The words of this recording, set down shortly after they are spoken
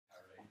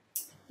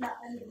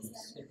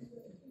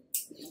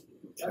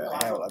Okay,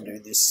 how will I do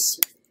this?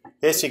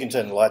 Yes, you can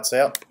turn the lights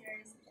out.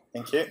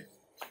 Thank you.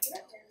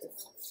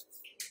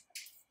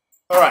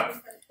 All right,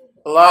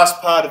 the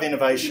last part of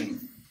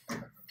innovation.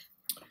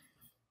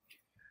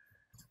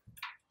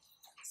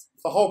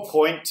 The whole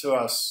point to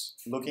us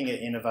looking at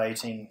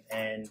innovating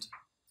and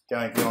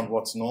going beyond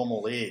what's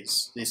normal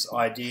is this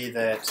idea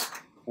that,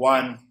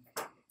 one,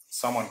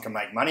 someone can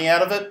make money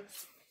out of it,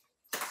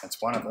 that's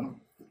one of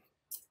them,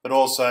 but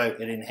also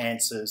it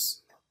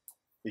enhances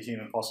the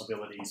human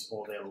possibilities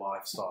or their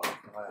lifestyle.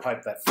 I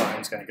hope that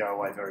phone's going to go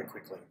away very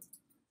quickly.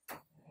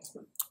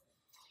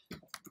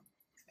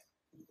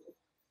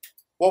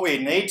 What we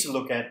need to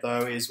look at,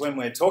 though, is when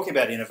we're talking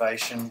about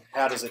innovation,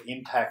 how does it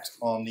impact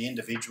on the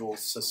individual,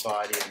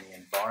 society and the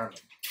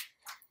environment?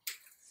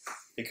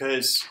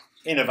 Because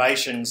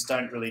innovations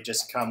don't really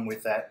just come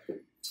with that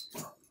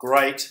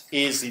great,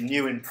 here's the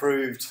new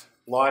improved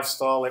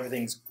lifestyle,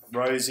 everything's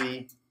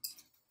rosy.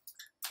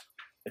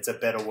 It's a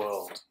better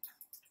world.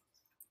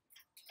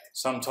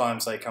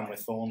 Sometimes they come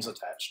with thorns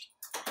attached.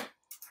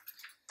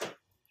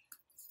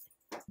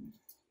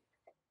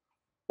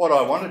 What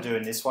I want to do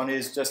in this one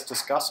is just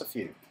discuss a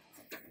few.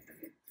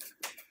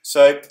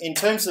 So in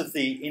terms of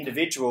the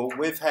individual,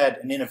 we've had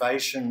an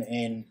innovation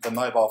in the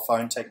mobile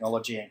phone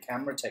technology and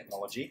camera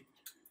technology.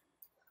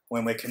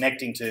 When we're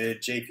connecting to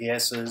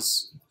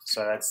GPSs,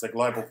 so that's the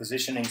global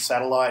positioning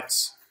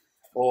satellites,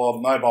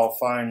 or mobile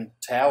phone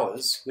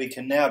towers, we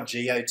can now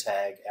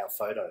geotag our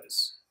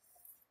photos.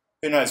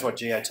 Who knows what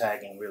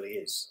geotagging really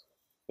is?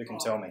 Who can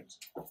tell me?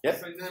 Yep.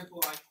 For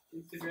example, like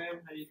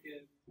Instagram, how you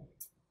can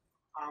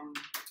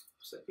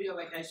put your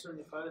location on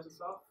your photos and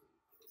stuff.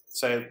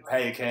 So how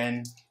you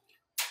can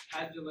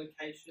add your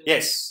location.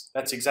 Yes,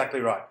 that's exactly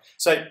right.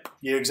 So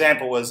your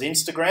example was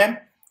Instagram,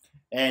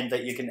 and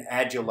that you can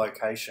add your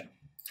location.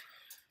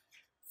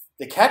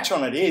 The catch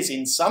on it is,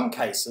 in some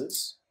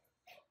cases,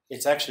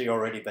 it's actually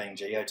already being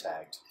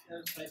geotagged.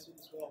 And Facebook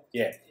as well.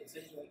 Yeah. It's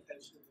your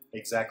location.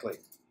 Exactly.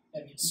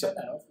 Yeah, you can set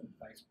that off on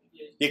Facebook.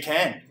 You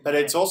can, but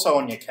it's also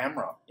on your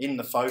camera, in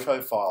the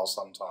photo file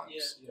sometimes.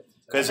 Yeah.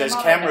 Because there's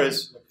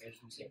cameras.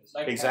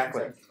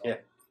 Exactly, yeah.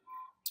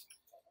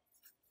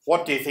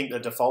 What do you think the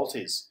default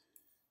is?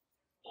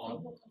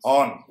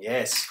 On,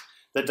 yes.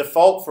 The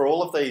default for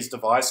all of these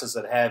devices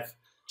that have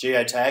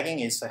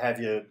geotagging is to have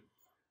your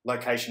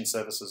location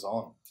services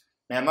on.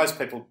 Now, most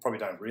people probably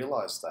don't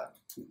realise that.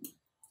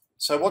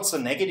 So what's the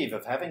negative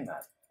of having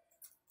that?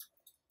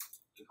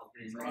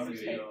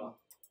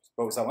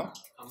 What was that one?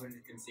 Companies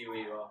can see where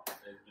you are,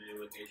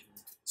 your location.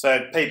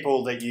 So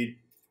people that you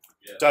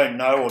don't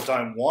know or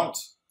don't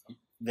want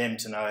them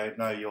to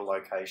know your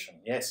location.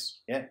 Yes,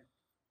 yeah.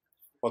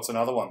 What's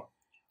another one?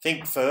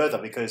 Think further,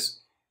 because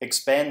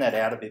expand that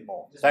out a bit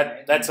more.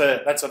 That's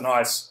a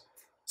nice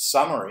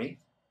summary,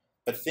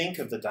 but think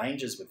of the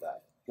dangers with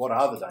that. What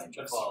are the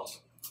dangers?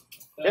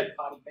 Yep,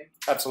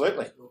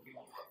 absolutely.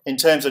 In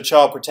terms of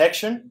child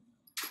protection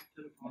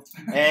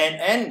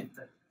and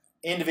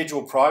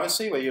individual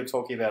privacy, where you're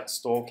talking about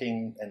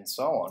stalking and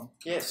so on,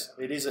 yes,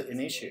 it is an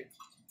issue.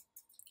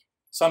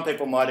 Some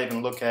people might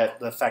even look at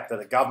the fact that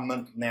the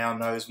government now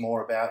knows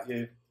more about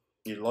you.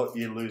 You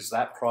lose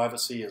that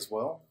privacy as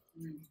well.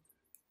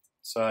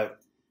 So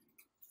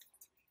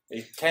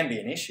it can be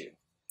an issue.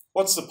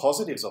 What's the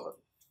positives of it?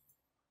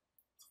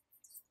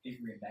 You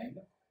can rename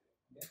it.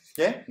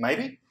 Yeah,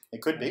 maybe.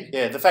 It could be.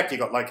 Yeah, the fact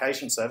you've got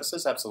location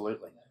services,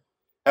 absolutely.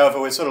 However,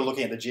 we're sort of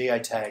looking at the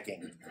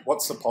geotagging.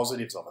 What's the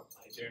positives of it?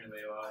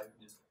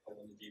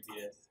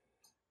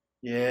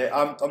 Yeah,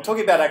 I'm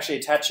talking about actually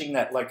attaching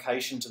that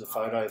location to the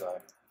photo,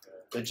 though.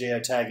 The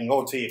geotagging,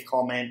 or to your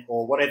comment,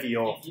 or whatever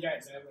your... If you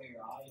don't know where you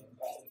are, you can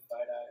go to the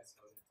photos.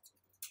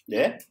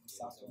 Yeah?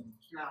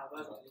 No,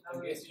 but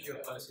I guess if you're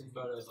posting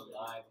photos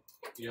online,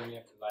 you don't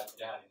have to write it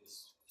down.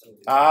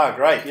 Ah,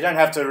 great. You don't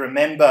have to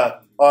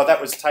remember, oh,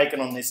 that was taken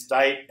on this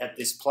date at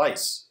this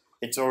place.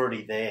 It's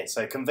already there.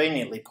 So it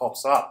conveniently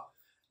pops up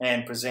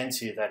and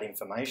presents you that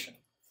information.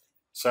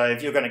 So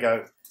if you're going to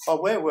go,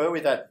 oh, where were we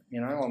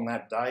on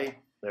that day?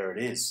 There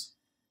it is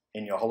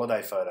in your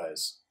holiday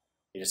photos.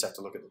 You just have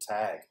to look at the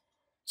tag.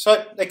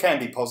 So there can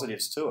be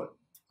positives to it.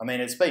 I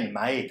mean, it's been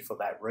made for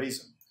that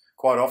reason.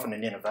 Quite often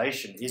an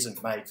innovation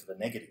isn't made for the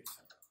negative.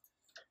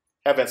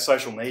 How about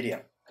social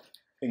media?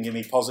 You can give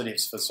me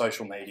positives for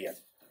social media.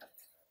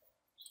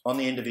 On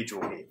the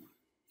individual here.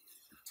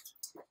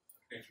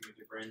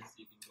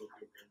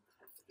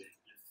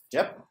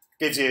 Yep.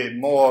 Gives you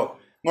more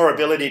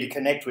ability to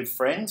connect with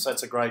friends.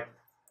 That's a great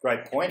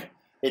point.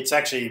 It's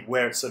actually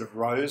where it sort of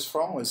rose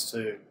from, was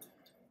to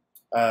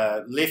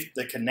lift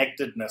the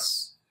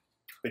connectedness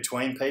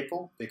between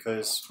people,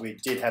 because we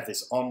did have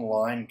this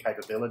online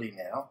capability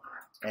now,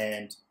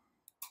 and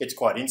it's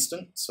quite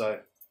instant. So,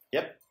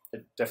 yep,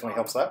 it definitely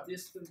helps that.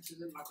 Distance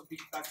isn't like a big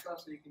factor,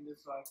 so you can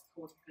just like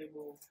talk to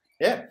people.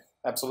 Yeah,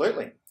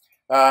 absolutely.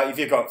 If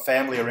you've got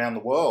family around the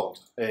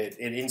world, it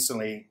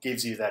instantly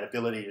gives you that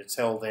ability to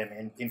tell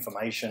them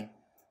information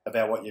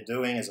about what you're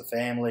doing as a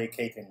family,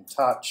 keep in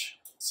touch,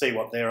 see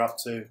what they're up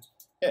to.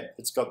 Yeah,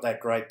 it's got that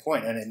great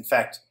point. And in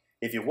fact,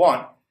 if you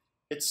want,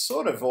 it's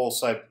sort of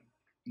also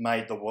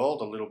made the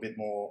world a little bit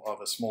more of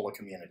a smaller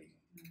community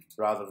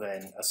rather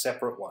than a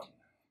separate one.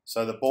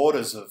 So the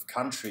borders of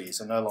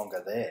countries are no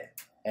longer there.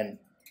 And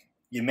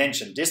you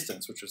mentioned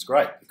distance, which was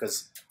great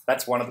because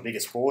that's one of the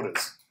biggest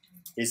borders,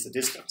 is the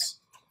distance.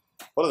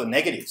 What are the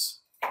negatives?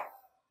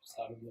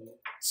 Cyberbullying.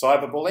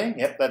 Cyberbullying,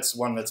 yep, that's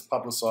one that's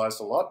publicised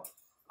a lot.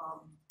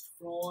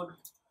 Fraud,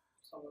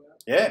 something like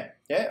that.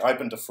 Yeah,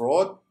 open to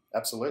fraud,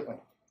 absolutely.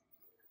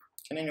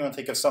 Can anyone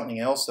think of something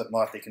else that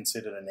might be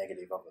considered a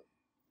negative of it?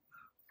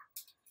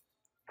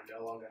 You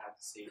no longer have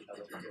to see each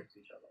other, to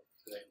each other.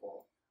 So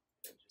therefore,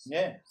 you just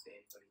Yeah. see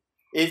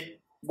anybody.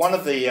 One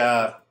of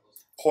the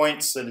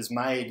points that is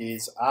made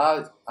is,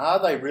 are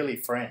they really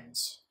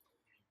friends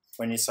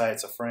when you say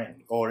it's a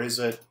friend? Or is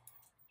it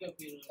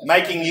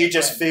making you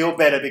just feel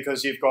better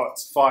because you've got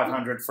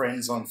 500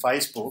 friends on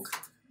Facebook,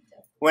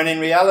 when in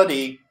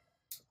reality,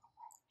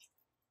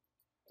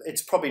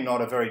 it's probably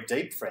not a very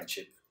deep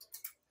friendship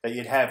that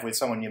you'd have with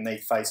someone you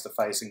meet face to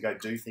face and go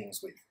do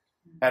things with,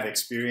 have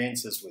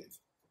experiences with.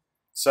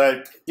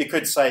 So you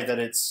could say that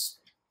it's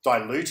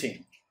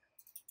diluting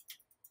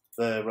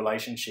the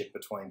relationship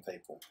between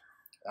people.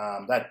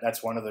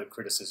 That's one of the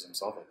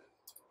criticisms of it.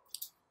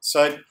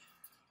 So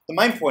the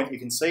main point you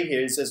can see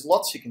here is there's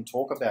lots you can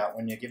talk about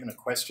when you're given a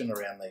question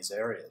around these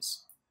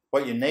areas.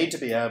 What you need to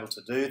be able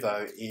to do,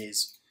 though,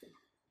 is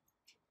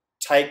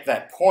take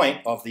that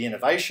point of the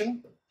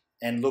innovation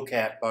and look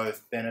at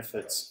both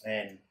benefits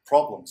and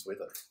problems with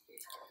it.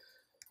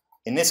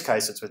 In this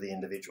case, it's with the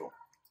individual.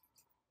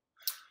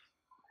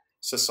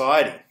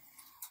 Society,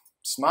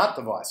 smart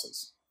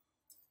devices.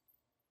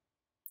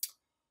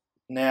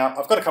 Now,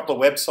 I've got a couple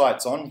of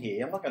websites on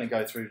here. I'm not going to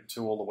go through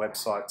to all the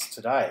websites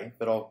today,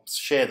 but I'll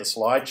share the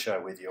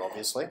slideshow with you,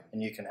 obviously,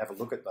 and you can have a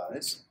look at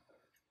those.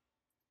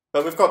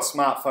 But we've got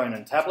smartphone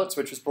and tablets,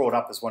 which was brought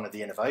up as one of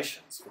the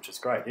innovations, which is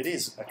great. It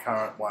is a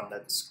current one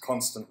that's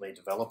constantly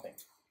developing.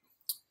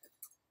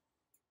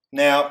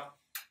 Now,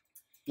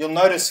 you'll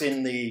notice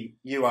in the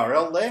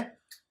URL there,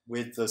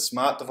 with the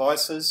smart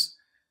devices,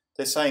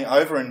 they're saying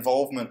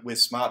over-involvement with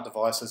smart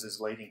devices is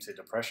leading to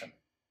depression.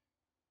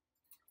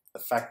 The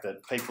fact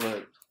that people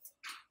are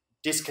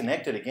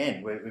disconnected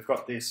again. We've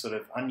got this sort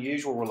of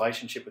unusual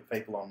relationship with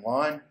people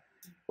online.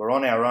 We're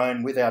on our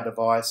own with our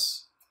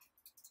device,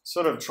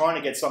 sort of trying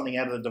to get something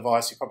out of the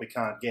device you probably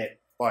can't get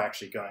by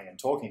actually going and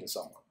talking to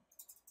someone.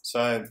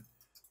 So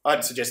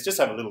I'd suggest just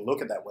have a little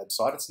look at that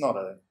website. It's not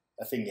a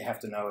thing you have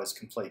to know as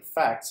complete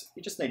facts.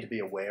 You just need to be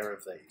aware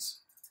of these.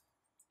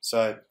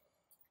 So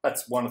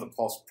that's one of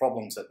the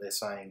problems that they're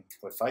saying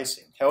we're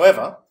facing.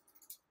 However,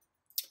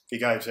 if you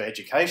go to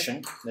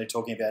education, they're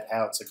talking about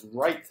how it's a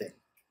great thing.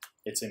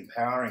 It's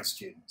empowering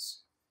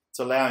students. It's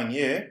allowing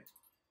you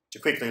to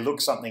quickly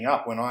look something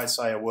up. When I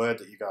say a word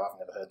that you go, I've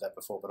never heard that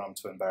before, but I'm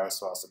too embarrassed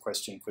to ask the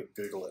question, quick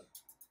Google it,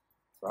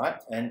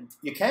 right? And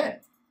you can.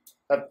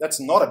 That's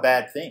not a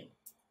bad thing.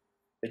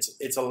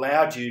 It's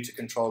allowed you to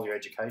control your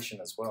education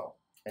as well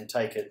and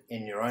take it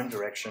in your own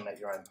direction at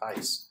your own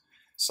pace.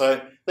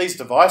 So these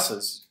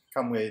devices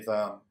come with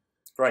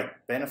great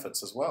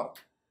benefits as well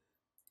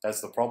as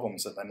the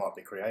problems that they might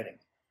be creating.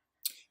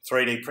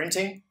 3D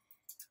printing,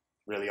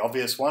 really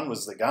obvious one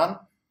was the gun.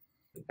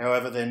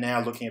 However, they're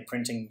now looking at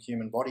printing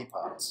human body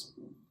parts.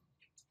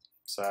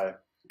 So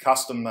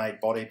custom-made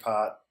body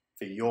part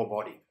for your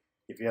body.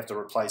 If you have to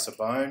replace a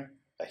bone,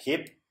 a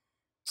hip,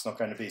 it's not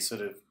going to be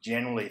sort of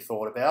generally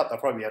thought about. They'll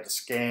probably have to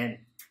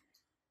scan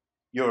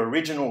your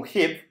original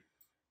hip,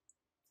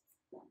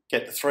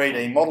 get the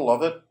 3D model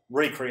of it,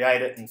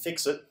 recreate it and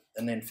fix it,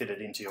 and then fit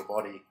it into your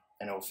body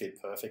and it'll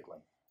fit perfectly.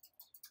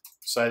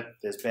 So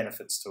there's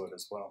benefits to it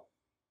as well.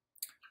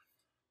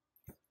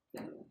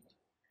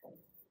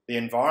 The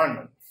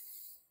environment,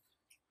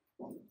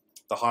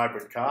 the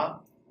hybrid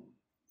car,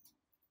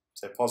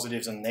 so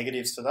positives and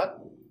negatives to that.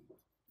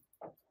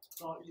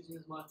 Not using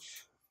as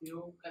much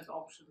fuel as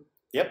optional.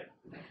 Yep,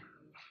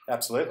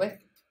 absolutely.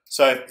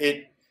 So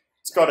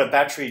it's got a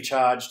battery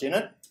charged in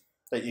it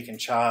that you can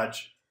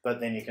charge, but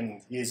then you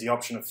can use the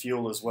option of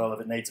fuel as well if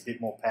it needs a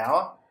bit more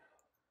power.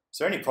 Is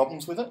there any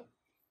problems with it?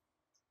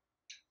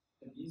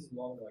 It uses a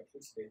lot of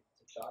electricity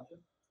to charge it.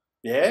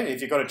 Yeah,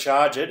 if you've got to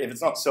charge it, if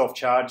it's not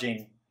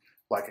self-charging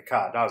like a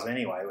car does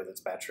anyway with its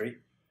battery,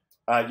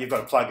 you've got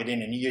to plug it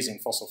in and you're using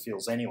fossil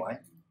fuels anyway.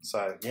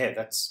 So yeah,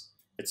 it's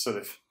sort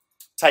of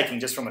taking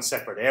just from a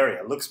separate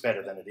area. It looks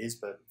better than it is,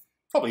 but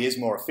probably is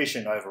more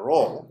efficient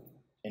overall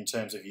in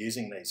terms of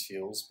using these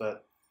fuels,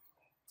 but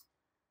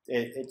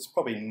it's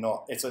probably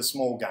not, it's a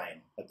small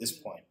gain at this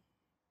point.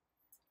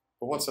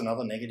 But what's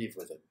another negative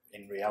with it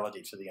in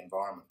reality to the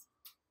environment?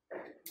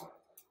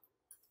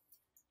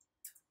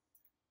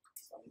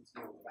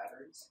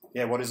 Batteries.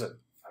 Yeah, what is it?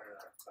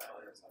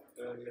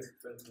 I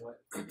don't know.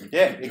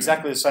 Yeah,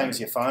 exactly the same as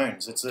your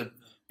phones. It's the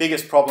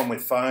biggest problem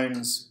with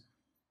phones,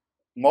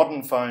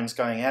 modern phones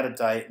going out of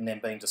date and then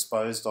being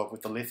disposed of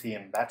with the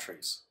lithium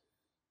batteries.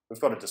 We've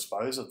got to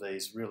dispose of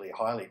these really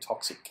highly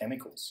toxic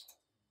chemicals.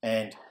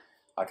 And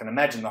I can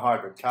imagine the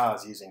hybrid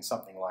cars using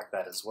something like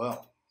that as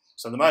well.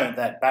 So the moment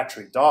that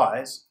battery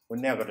dies,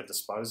 we've now got to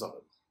dispose of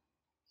it.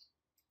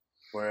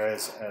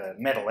 Whereas a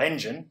metal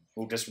engine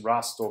will just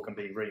rust or can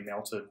be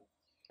remelted.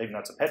 Even though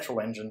it's a petrol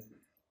engine,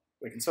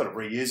 we can sort of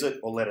reuse it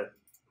or let it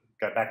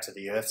go back to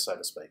the earth, so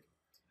to speak.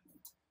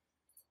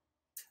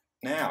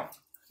 Now,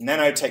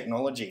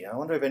 nanotechnology. I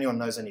wonder if anyone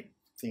knows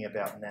anything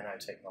about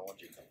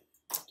nanotechnology.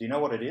 Do you know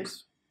what it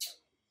is?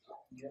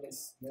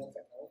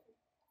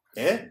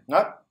 Yeah?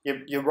 No,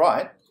 you're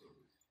right.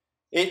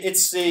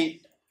 It's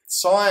the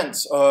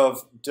science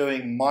of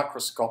doing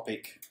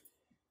microscopic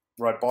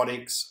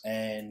robotics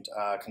and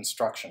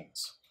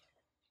constructions.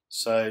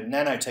 So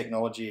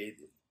nanotechnology,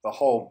 the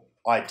whole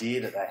idea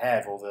that they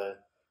have, or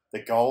the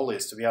goal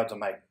is to be able to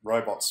make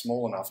robots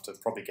small enough to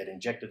probably get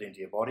injected into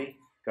your body,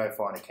 go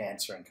find a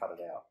cancer and cut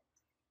it out.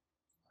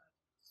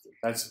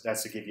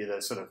 That's to give you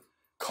the sort of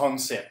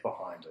concept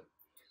behind it.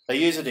 They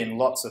use it in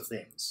lots of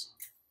things.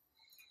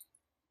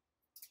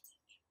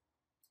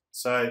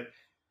 So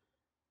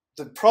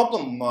the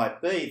problem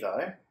might be,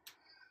 though,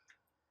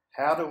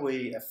 how do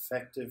we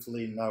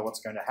effectively know what's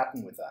going to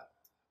happen with that?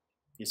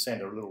 You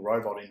send a little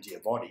robot into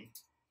your body,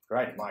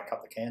 great, it might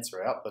cut the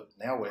cancer out, but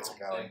now where's it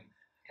going?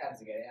 How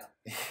does it get out?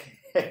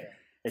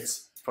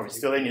 It's probably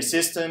still in your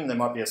system, there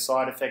might be a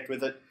side effect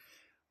with it.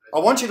 I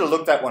want you to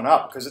look that one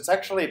up because it's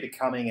actually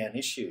becoming an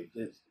issue.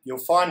 You'll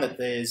find that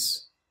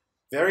there's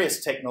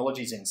various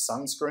technologies in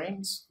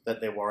sunscreens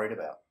that they're worried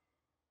about.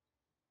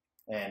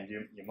 And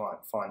you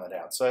might find that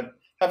out. So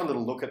have a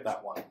little look at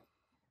that one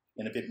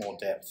in a bit more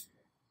depth.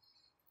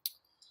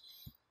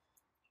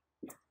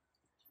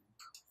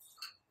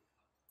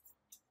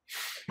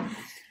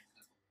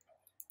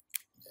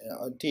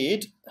 I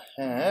did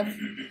have